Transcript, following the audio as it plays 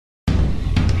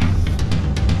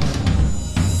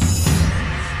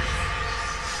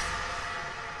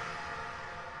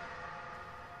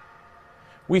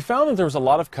We found that there was a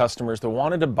lot of customers that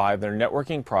wanted to buy their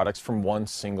networking products from one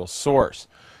single source.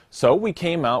 So we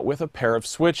came out with a pair of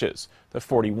switches, the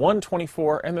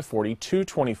 4124 and the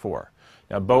 4224.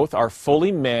 Now both are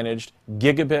fully managed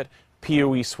gigabit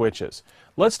PoE switches.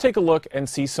 Let's take a look and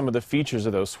see some of the features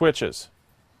of those switches.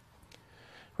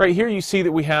 Right here you see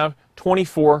that we have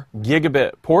 24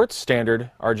 gigabit ports,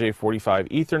 standard RJ45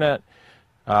 Ethernet,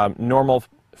 normal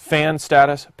fan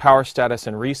status, power status,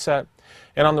 and reset.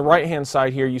 And on the right hand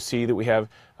side here you see that we have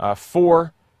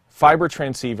 4 fiber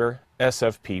transceiver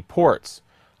SFP ports.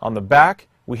 On the back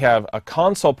we have a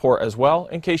console port as well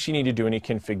in case you need to do any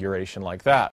configuration like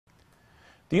that.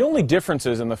 The only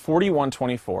differences in the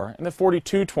 4124 and the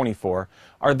 4224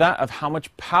 are that of how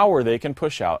much power they can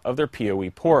push out of their PoE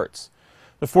ports.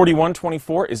 The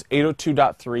 4124 is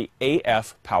 802.3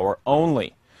 AF power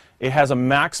only. It has a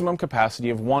maximum capacity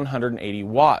of 180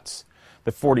 watts.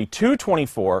 The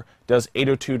 4224 does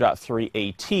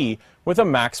 802.3 AT with a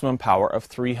maximum power of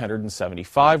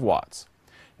 375 watts.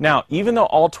 Now, even though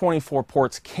all 24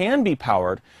 ports can be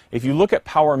powered, if you look at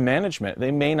power management, they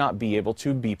may not be able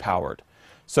to be powered.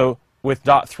 So with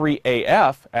 .3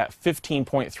 AF at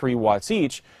 15.3 watts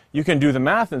each, you can do the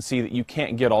math and see that you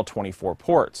can't get all 24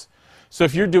 ports. So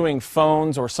if you're doing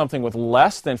phones or something with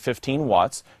less than 15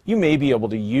 watts, you may be able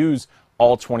to use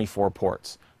all 24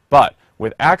 ports. But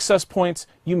with access points,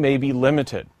 you may be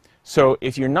limited. So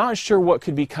if you're not sure what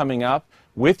could be coming up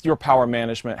with your power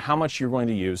management, how much you're going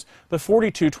to use, the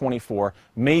 4224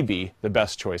 may be the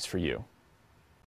best choice for you.